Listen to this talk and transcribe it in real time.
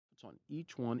experts on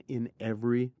each one in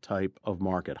every type of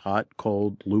market, hot,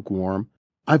 cold, lukewarm.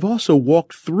 I've also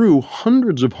walked through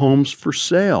hundreds of homes for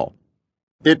sale.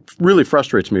 It really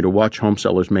frustrates me to watch home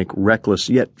sellers make reckless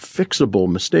yet fixable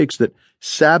mistakes that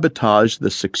sabotage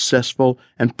the successful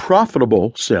and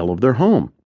profitable sale of their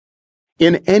home.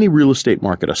 In any real estate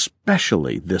market,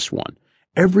 especially this one,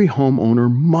 every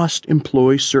homeowner must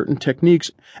employ certain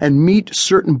techniques and meet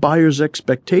certain buyers'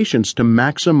 expectations to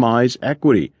maximize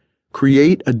equity,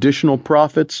 create additional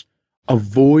profits,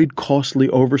 avoid costly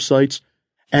oversights,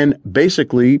 and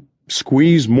basically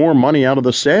squeeze more money out of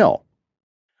the sale.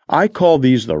 I call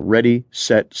these the Ready,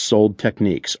 Set, Sold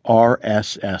techniques,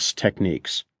 RSS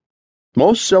techniques.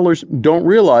 Most sellers don't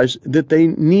realize that they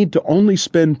need to only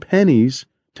spend pennies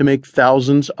to make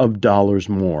thousands of dollars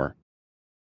more.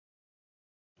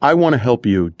 I want to help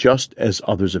you just as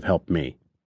others have helped me.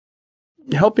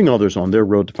 Helping others on their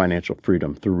road to financial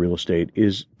freedom through real estate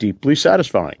is deeply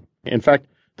satisfying. In fact,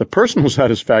 the personal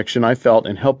satisfaction I felt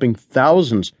in helping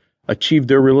thousands achieve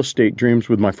their real estate dreams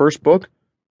with my first book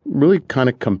really kind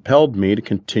of compelled me to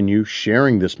continue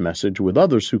sharing this message with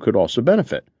others who could also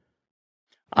benefit.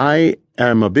 I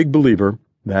am a big believer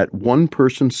that one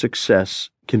person's success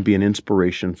can be an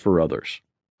inspiration for others.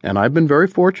 And I've been very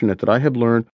fortunate that I have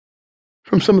learned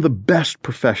from some of the best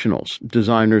professionals,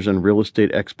 designers, and real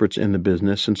estate experts in the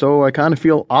business, and so I kind of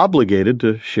feel obligated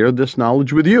to share this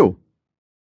knowledge with you.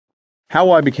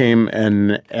 How I became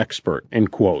an expert, in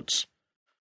quotes.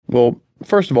 Well,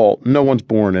 first of all, no one's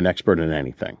born an expert in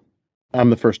anything. I'm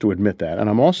the first to admit that, and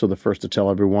I'm also the first to tell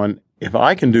everyone, if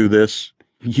I can do this,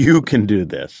 you can do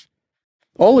this.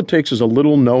 All it takes is a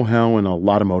little know-how and a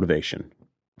lot of motivation.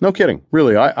 No kidding,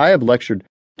 really, I have lectured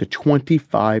to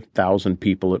 25,000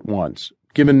 people at once,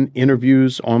 given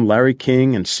interviews on Larry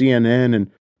King and CNN, and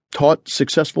taught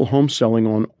successful home selling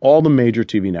on all the major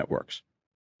TV networks.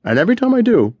 And every time I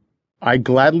do, I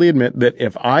gladly admit that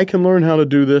if I can learn how to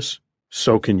do this,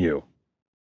 so can you.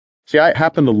 See, I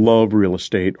happen to love real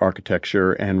estate,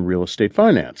 architecture, and real estate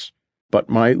finance, but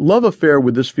my love affair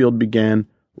with this field began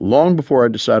long before I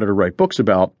decided to write books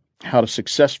about how to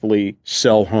successfully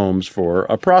sell homes for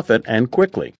a profit and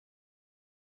quickly.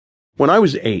 When I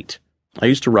was 8, I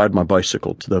used to ride my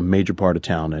bicycle to the major part of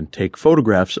town and take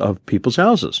photographs of people's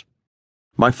houses.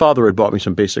 My father had bought me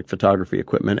some basic photography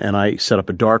equipment, and I set up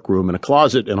a dark room and a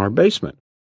closet in our basement.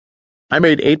 I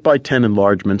made 8x10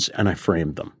 enlargements, and I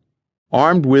framed them.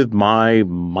 Armed with my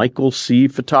Michael C.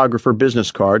 photographer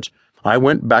business cards, I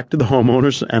went back to the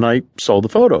homeowners and I sold the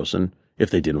photos. And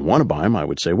if they didn't want to buy them, I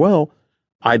would say, well,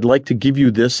 I'd like to give you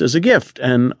this as a gift,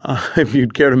 and if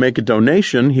you'd care to make a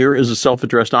donation, here is a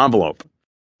self-addressed envelope.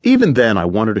 Even then, I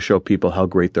wanted to show people how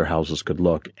great their houses could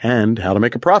look and how to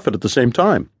make a profit at the same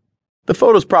time. The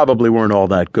photos probably weren't all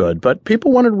that good, but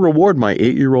people wanted to reward my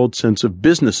 8-year-old sense of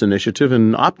business initiative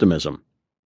and optimism.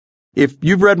 If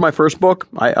you've read my first book,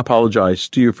 I apologize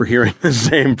to you for hearing the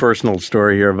same personal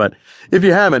story here, but if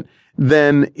you haven't,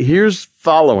 then here's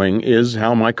following is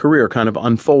how my career kind of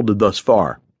unfolded thus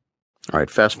far. All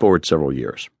right, fast forward several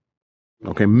years.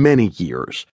 Okay, many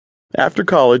years. After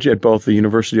college at both the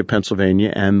University of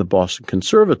Pennsylvania and the Boston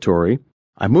Conservatory,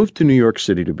 I moved to New York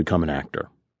City to become an actor.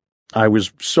 I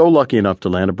was so lucky enough to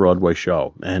land a Broadway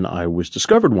show, and I was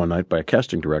discovered one night by a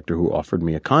casting director who offered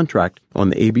me a contract on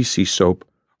the ABC soap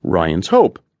Ryan's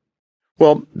Hope.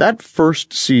 Well, that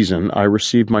first season, I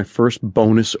received my first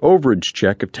bonus overage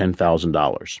check of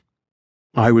 $10,000.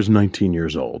 I was 19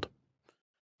 years old.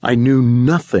 I knew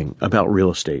nothing about real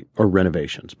estate or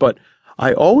renovations, but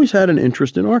I always had an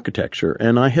interest in architecture,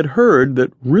 and I had heard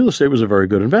that real estate was a very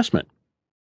good investment.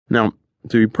 Now,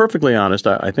 to be perfectly honest,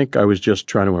 I think I was just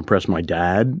trying to impress my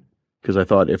dad, because I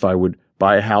thought if I would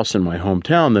buy a house in my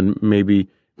hometown, then maybe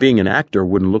being an actor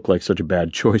wouldn't look like such a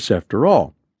bad choice after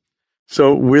all.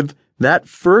 So with that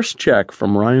first check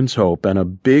from Ryan's Hope and a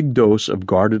big dose of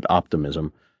guarded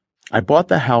optimism, I bought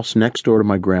the house next door to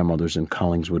my grandmother's in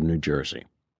Collingswood, New Jersey.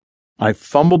 I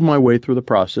fumbled my way through the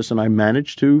process, and I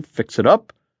managed to fix it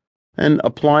up, and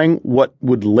applying what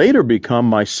would later become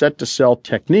my set-to-sell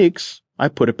techniques, I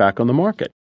put it back on the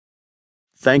market.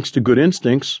 Thanks to good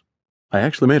instincts, I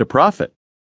actually made a profit.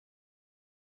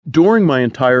 During my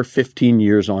entire 15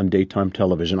 years on daytime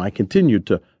television, I continued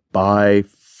to buy,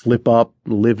 flip up,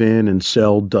 live in, and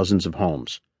sell dozens of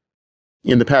homes.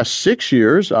 In the past 6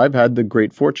 years, I've had the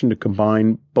great fortune to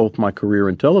combine both my career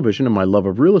in television and my love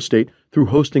of real estate through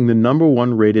hosting the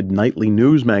 #1 rated nightly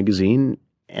news magazine,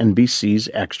 NBC's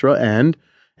Extra, and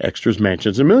Extra's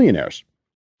Mansions and Millionaires.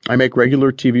 I make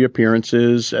regular TV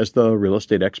appearances as the real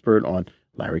estate expert on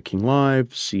Larry King Live,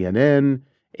 CNN,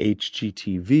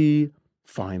 HGTV,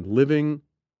 Fine Living,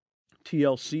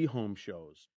 TLC home shows.